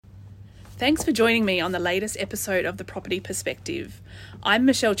Thanks for joining me on the latest episode of The Property Perspective. I'm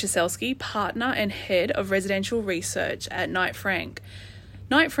Michelle Ciesielski, Partner and Head of Residential Research at Knight Frank.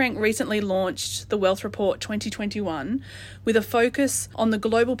 Knight Frank recently launched the Wealth Report 2021 with a focus on the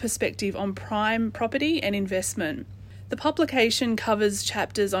global perspective on prime property and investment. The publication covers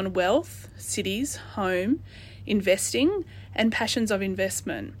chapters on wealth, cities, home, investing, and passions of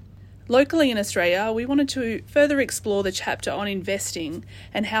investment. Locally in Australia, we wanted to further explore the chapter on investing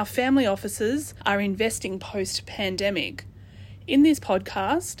and how family offices are investing post-pandemic. In this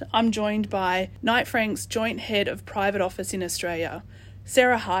podcast, I'm joined by Knight Frank's Joint Head of Private Office in Australia,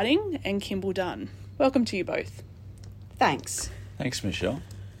 Sarah Harding and Kymbal Dunne. Welcome to you both. Thanks. Thanks, Michelle.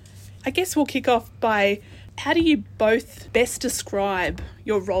 I guess we'll kick off by, how do you both best describe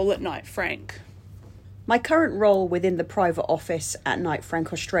your role at Knight Frank? My current role within the private office at Knight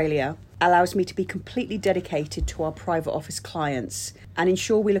Frank Australia allows me to be completely dedicated to our private office clients and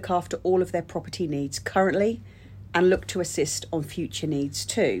ensure we look after all of their property needs currently and look to assist on future needs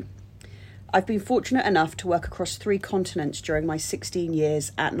too. I've been fortunate enough to work across 3 continents during my 16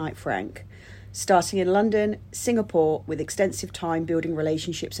 years at Knight Frank, starting in London, Singapore, with extensive time building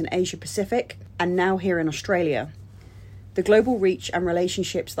relationships in Asia Pacific, and now here in Australia. The global reach and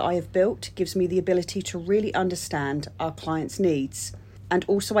relationships that I have built gives me the ability to really understand our clients' needs and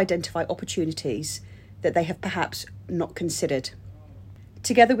also identify opportunities that they have perhaps not considered.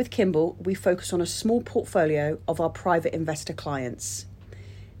 Together with Kymbal, we focus on a small portfolio of our private investor clients.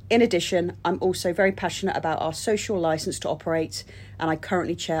 In addition, I'm also very passionate about our social licence to operate, and I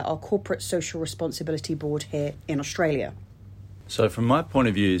currently chair our Corporate Social Responsibility Board here in Australia. So from my point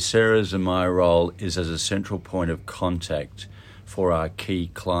of view, Sarah's and my role is as a central point of contact for our key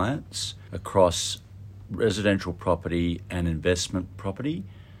clients across residential property and investment property.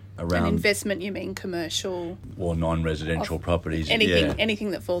 And investment, you mean commercial? Or non-residential properties.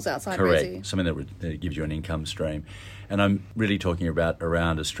 Anything that falls outside Correct. resi. Something that gives you an income stream. And I'm really talking about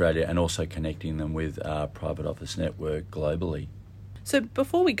around Australia and also connecting them with our private office network globally. So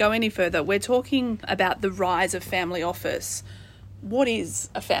before we go any further, we're talking about the rise of family office. What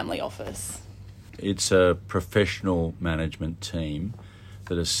is a family office? It's a professional management team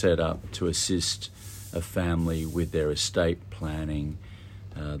that is set up to assist a family with their estate planning,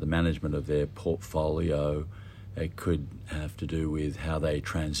 the management of their portfolio. It could have to do with how they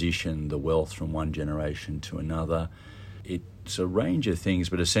transition the wealth from one generation to another. It's a range of things,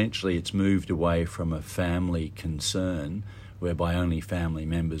 but essentially it's moved away from a family concern whereby only family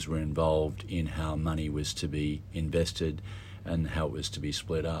members were involved in how money was to be invested and how it was to be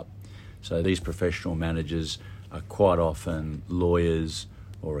split up. So these professional managers are quite often lawyers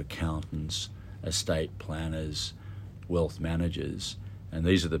or accountants, estate planners, wealth managers, and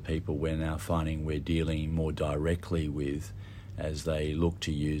these are the people we're now finding we're dealing more directly with as they look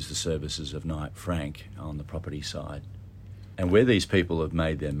to use the services of Knight Frank on the property side. And where these people have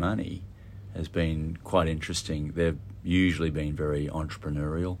made their money has been quite interesting. They've usually been very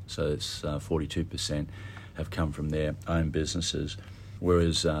entrepreneurial, so it's 42% have come from their own businesses,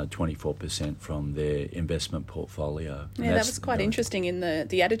 whereas 24% from their investment portfolio. Yeah, that was quite interesting in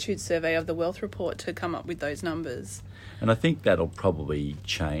the attitude survey of the Wealth Report to come up with those numbers. And I think that'll probably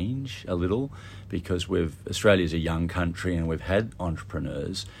change a little because Australia's a young country and we've had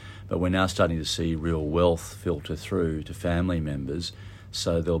entrepreneurs, but we're now starting to see real wealth filter through to family members,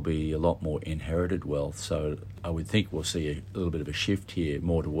 so there'll be a lot more inherited wealth. So I would think we'll see a little bit of a shift here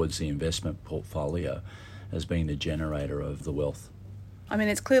more towards the investment portfolio as being the generator of the wealth. I mean,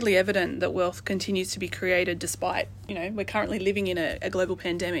 it's clearly evident that wealth continues to be created despite, we're currently living in a global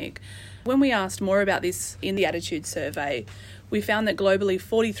pandemic. When we asked more about this in the attitude survey, we found that globally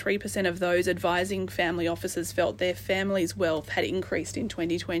 43% of those advising family offices felt their family's wealth had increased in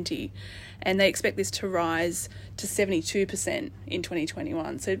 2020, and they expect this to rise to 72% in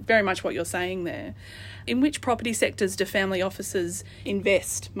 2021. So very much what you're saying there. In which property sectors do family offices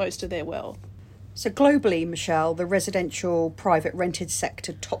invest most of their wealth? So globally, Michelle, the residential private rented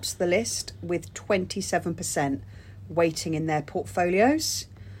sector tops the list with 27% weighting in their portfolios.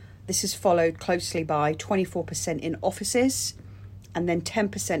 This is followed closely by 24% in offices, and then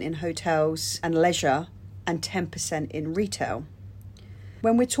 10% in hotels and leisure, and 10% in retail.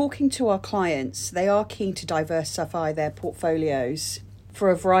 When we're talking to our clients, they are keen to diversify their portfolios for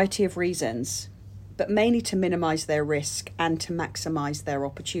a variety of reasons, but mainly to minimise their risk and to maximise their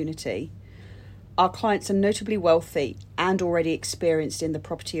opportunity. Our clients are notably wealthy and already experienced in the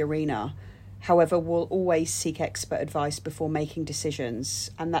property arena. However, we'll always seek expert advice before making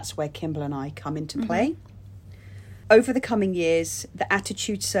decisions, and that's where Kymbal and I come into play. Over the coming years, the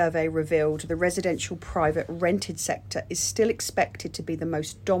attitude survey revealed the residential private rented sector is still expected to be the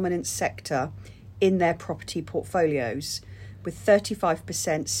most dominant sector in their property portfolios, with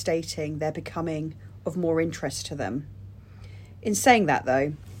 35% stating they're becoming of more interest to them. In saying that,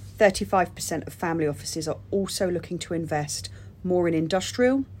 though, 35% of family offices are also looking to invest more in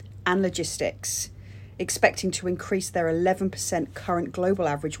industrial and logistics, expecting to increase their 11% current global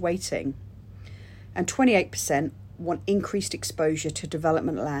average weighting. And 28% want increased exposure to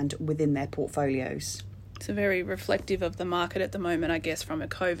development land within their portfolios. It's very reflective of the market at the moment, I guess, from a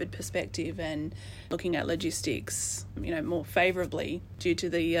COVID perspective, and looking at logistics, more favourably due to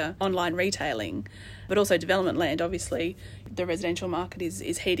the online retailing, but also development land. Obviously, the residential market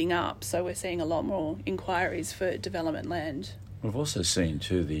is heating up, so we're seeing a lot more inquiries for development land. We've also seen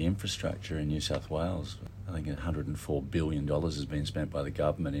too the infrastructure in New South Wales. I think $104 billion has been spent by the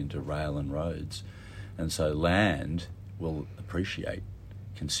government into rail and roads. And so land will appreciate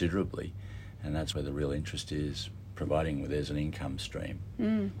considerably, and that's where the real interest is, providing there's an income stream.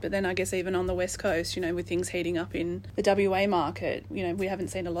 But then I guess even on the West Coast, with things heating up in the WA market, we haven't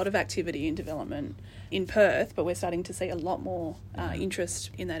seen a lot of activity in development in Perth, but we're starting to see a lot more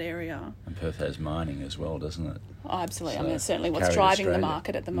interest in that area. And Perth has mining as well, doesn't it? Oh, absolutely. So it's certainly what's driving the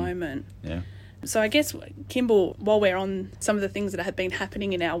market at the moment. Yeah. So I guess, Kymbal, while we're on some of the things that have been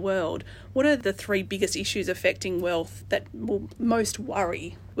happening in our world, what are the three biggest issues affecting wealth that will most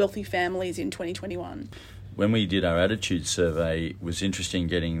worry wealthy families in 2021? When we did our attitude survey, it was interesting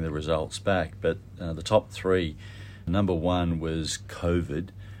getting the results back, but the top three, number one was COVID,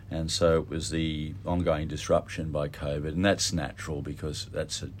 and so it was the ongoing disruption by COVID, and that's natural because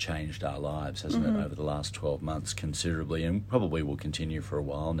that's changed our lives, hasn't it, over the last 12 months considerably, and probably will continue for a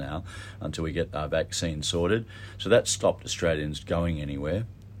while now until we get our vaccine sorted. So that stopped Australians going anywhere.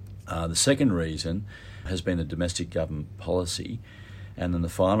 The second reason has been the domestic government policy, and then the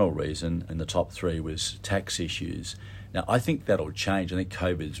final reason in the top three was tax issues. Now, I think that'll change. I think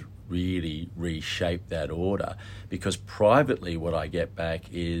COVID's really reshaped that order, because privately what I get back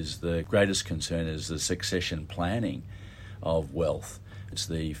is the greatest concern is the succession planning of wealth. It's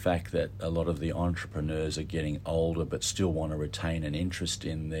the fact that a lot of the entrepreneurs are getting older but still want to retain an interest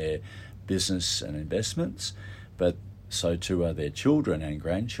in their business and investments, but so too are their children and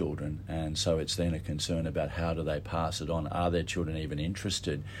grandchildren, and so it's then a concern about how do they pass it on. Are their children even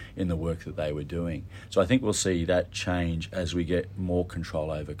interested in the work that they were doing? So I think we'll see that change as we get more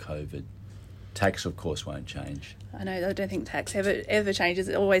control over COVID. Tax, of course, won't change. I know, I don't think tax ever changes.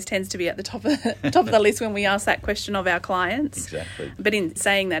 It always tends to be at the top of the list when we ask that question of our clients. Exactly. But in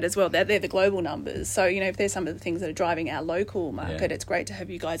saying that as well, they're the global numbers. So, if there's some of the things that are driving our local market, It's great to have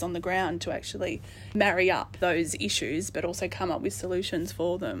you guys on the ground to actually marry up those issues, but also come up with solutions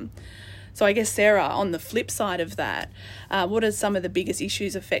for them. So I guess, Sarah, on the flip side of that, what are some of the biggest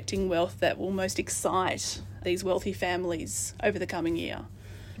issues affecting wealth that will most excite these wealthy families over the coming year?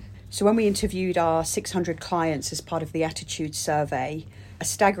 So when we interviewed our 600 clients as part of the attitude survey, a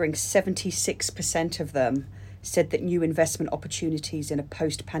staggering 76% of them said that new investment opportunities in a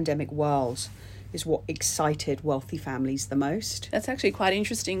post-pandemic world is what excited wealthy families the most. That's actually quite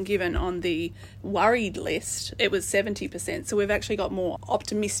interesting, given on the worried list it was 70%. So we've actually got more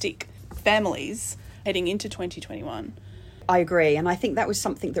optimistic families heading into 2021. I agree, and I think that was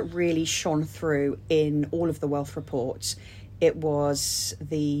something that really shone through in all of the wealth reports. It was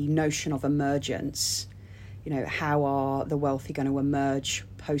the notion of emergence. How are the wealthy going to emerge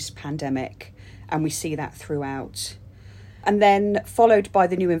post-pandemic? And we see that throughout. And then followed by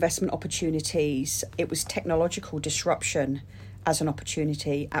the new investment opportunities, it was technological disruption as an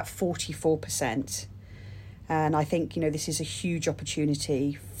opportunity at 44%. And I think, this is a huge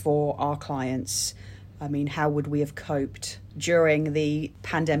opportunity for our clients. I mean, how would we have coped during the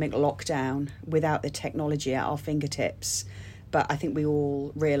pandemic lockdown without the technology at our fingertips? But I think we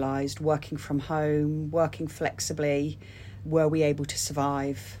all realised working from home, working flexibly, were we able to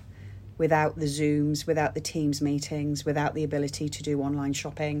survive without the Zooms, without the Teams meetings, without the ability to do online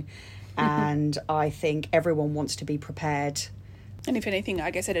shopping? And I think everyone wants to be prepared. And if anything,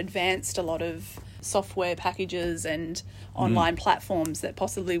 I guess it advanced a lot of software packages and online platforms that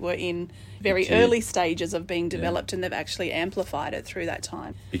possibly were in very early stages of being developed, and they've actually amplified it through that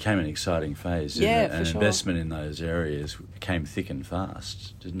time. Became an exciting phase, didn't it? And for sure. Investment in those areas came thick and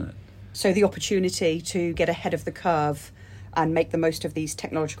fast, didn't it? So the opportunity to get ahead of the curve and make the most of these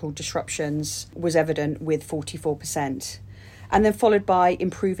technological disruptions was evident with 44%. And then followed by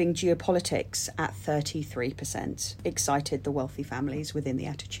improving geopolitics at 33%, excited the wealthy families within the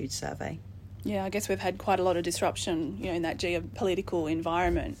attitude survey. Yeah, I guess we've had quite a lot of disruption, in that geopolitical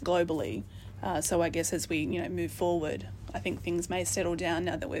environment globally. So I guess as we move forward, I think things may settle down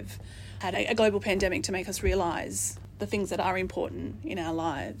now that we've had a global pandemic to make us realise the things that are important in our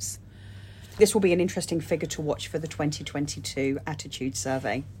lives. This will be an interesting figure to watch for the 2022 attitude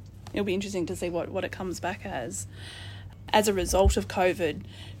survey. It'll be interesting to see what it comes back as. As a result of COVID,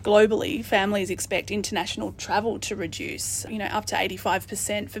 globally, families expect international travel to reduce, up to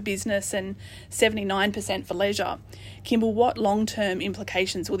 85% for business and 79% for leisure. Kymbal, what long-term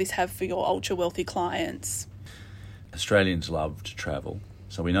implications will this have for your ultra-wealthy clients? Australians love to travel.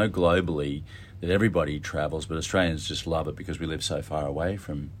 So we know globally that everybody travels, but Australians just love it because we live so far away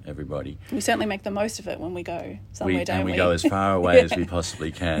from everybody. We certainly make the most of it when we go somewhere, don't we? And we go as far away as we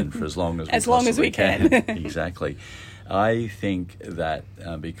possibly can for as long as we can. Exactly. I think that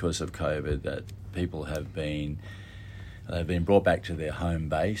because of COVID, that people they've been brought back to their home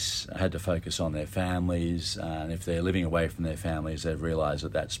base, had to focus on their families, and if they're living away from their families, they've realised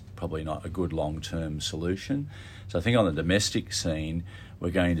that that's probably not a good long-term solution. So I think on the domestic scene,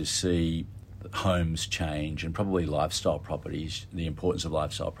 we're going to see homes change, and probably lifestyle properties, the importance of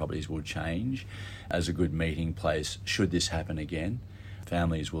lifestyle properties will change as a good meeting place should this happen again.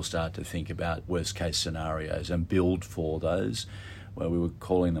 Families will start to think about worst case scenarios and build for those. Well, we were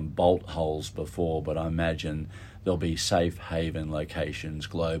calling them bolt holes before, but I imagine there'll be safe haven locations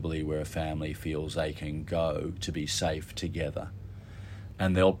globally where a family feels they can go to be safe together.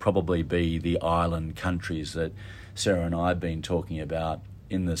 And there'll probably be the island countries that Sarah and I have been talking about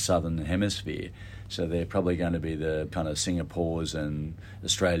in the southern hemisphere. So they're probably going to be the kind of Singapores and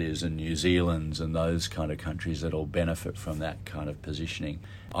Australias and New Zealands and those kind of countries that'll benefit from that kind of positioning.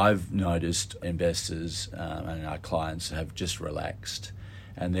 I've noticed investors and our clients have just relaxed,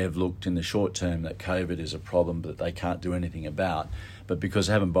 and they've looked in the short term that COVID is a problem that they can't do anything about. But because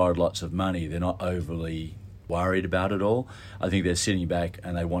they haven't borrowed lots of money, they're not overly worried about it all. I think they're sitting back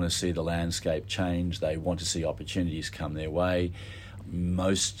and they want to see the landscape change. They want to see opportunities come their way.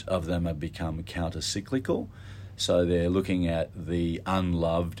 Most of them have become counter-cyclical, so they're looking at the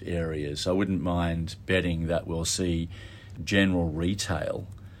unloved areas. So I wouldn't mind betting that we'll see general retail,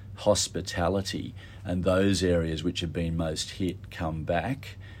 hospitality, and those areas which have been most hit come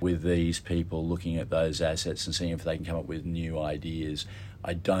back, with these people looking at those assets and seeing if they can come up with new ideas.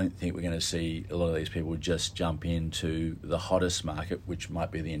 I don't think we're going to see a lot of these people just jump into the hottest market, which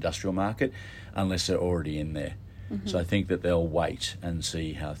might be the industrial market, unless they're already in there. Mm-hmm. So I think that they'll wait and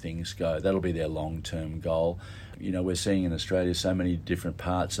see how things go. That'll be their long-term goal. We're seeing in Australia so many different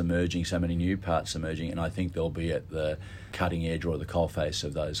parts emerging, so many new parts emerging, and I think they'll be at the cutting edge or the coalface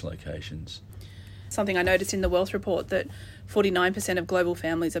of those locations. Something I noticed in the Wealth Report that 49% of global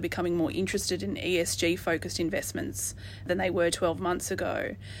families are becoming more interested in ESG-focused investments than they were 12 months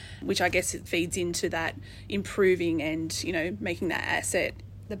ago, which I guess it feeds into that improving and, making that asset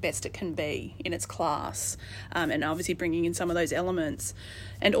the best it can be in its class, and obviously bringing in some of those elements.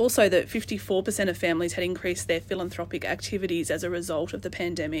 And also that 54% of families had increased their philanthropic activities as a result of the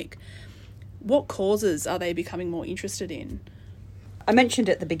pandemic. What causes are they becoming more interested in? I mentioned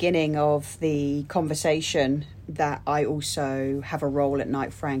at the beginning of the conversation that I also have a role at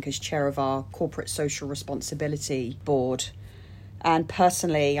Knight Frank as chair of our corporate social responsibility board. And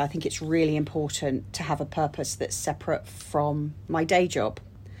personally, I think it's really important to have a purpose that's separate from my day job.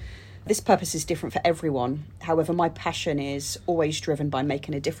 This purpose is different for everyone. However, my passion is always driven by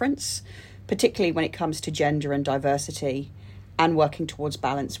making a difference, particularly when it comes to gender and diversity and working towards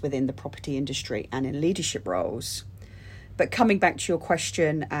balance within the property industry and in leadership roles. But coming back to your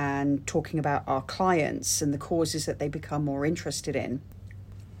question and talking about our clients and the causes that they become more interested in.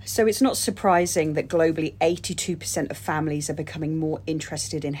 So it's not surprising that globally 82% of families are becoming more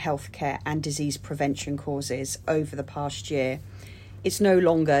interested in healthcare and disease prevention causes over the past year. It's no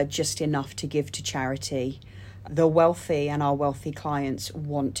longer just enough to give to charity. The wealthy and our wealthy clients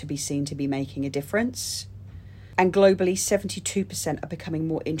want to be seen to be making a difference. And globally, 72% are becoming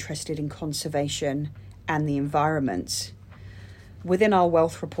more interested in conservation and the environment. Within our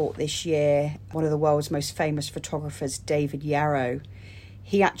Wealth Report this year, one of the world's most famous photographers, David Yarrow,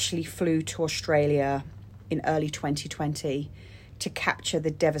 he actually flew to Australia in early 2020 to capture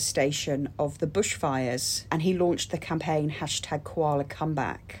the devastation of the bushfires. And he launched the campaign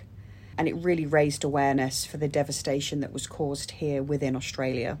 #KoalaComeback. And it really raised awareness for the devastation that was caused here within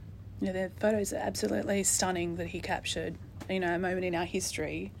Australia. Yeah, the photos are absolutely stunning that he captured. A moment in our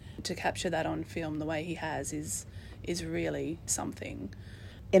history. To capture that on film the way he has is really something.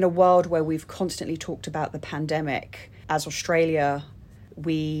 In a world where we've constantly talked about the pandemic, as Australia,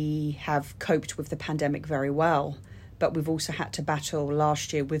 we have coped with the pandemic very well. But we've also had to battle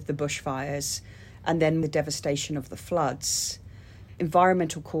last year with the bushfires and then the devastation of the floods.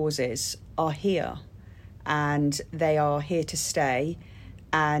 Environmental causes are here, and they are here to stay,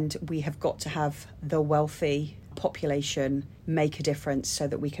 and we have got to have the wealthy population make a difference so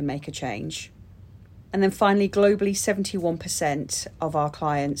that we can make a change. And then finally, globally, 71% of our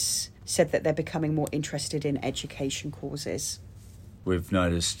clients said that they're becoming more interested in education causes. We've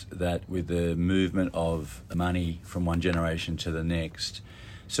noticed that with the movement of money from one generation to the next,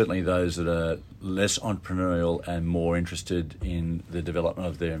 certainly those that are less entrepreneurial and more interested in the development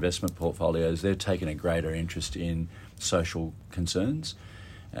of their investment portfolios, they've taken a greater interest in social concerns.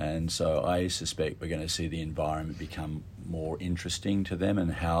 And so I suspect we're going to see the environment become more interesting to them,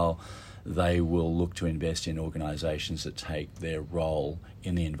 and how they will look to invest in organisations that take their role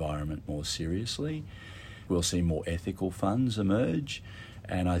in the environment more seriously. We'll see more ethical funds emerge.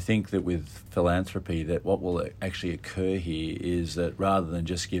 And I think that with philanthropy, that what will actually occur here is that rather than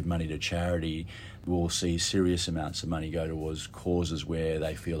just give money to charity, we'll see serious amounts of money go towards causes where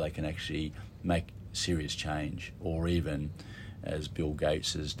they feel they can actually make serious change, or even, as Bill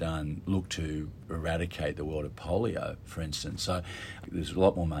Gates has done, look to eradicate the world of polio, for instance. So there's a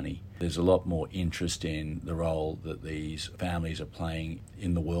lot more money. There's a lot more interest in the role that these families are playing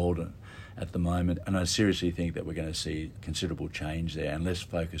in the world at the moment. And I seriously think that we're going to see considerable change there, and less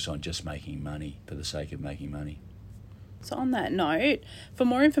focus on just making money for the sake of making money. So on that note, for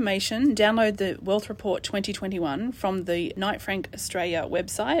more information, download the Wealth Report 2021 from the Knight Frank Australia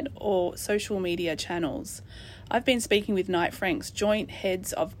website or social media channels. I've been speaking with Knight Frank's joint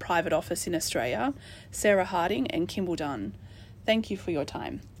heads of private office in Australia, Sarah Harding and Kymbal Dunne. Thank you for your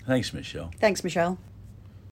time. Thanks, Michelle. Thanks, Michelle.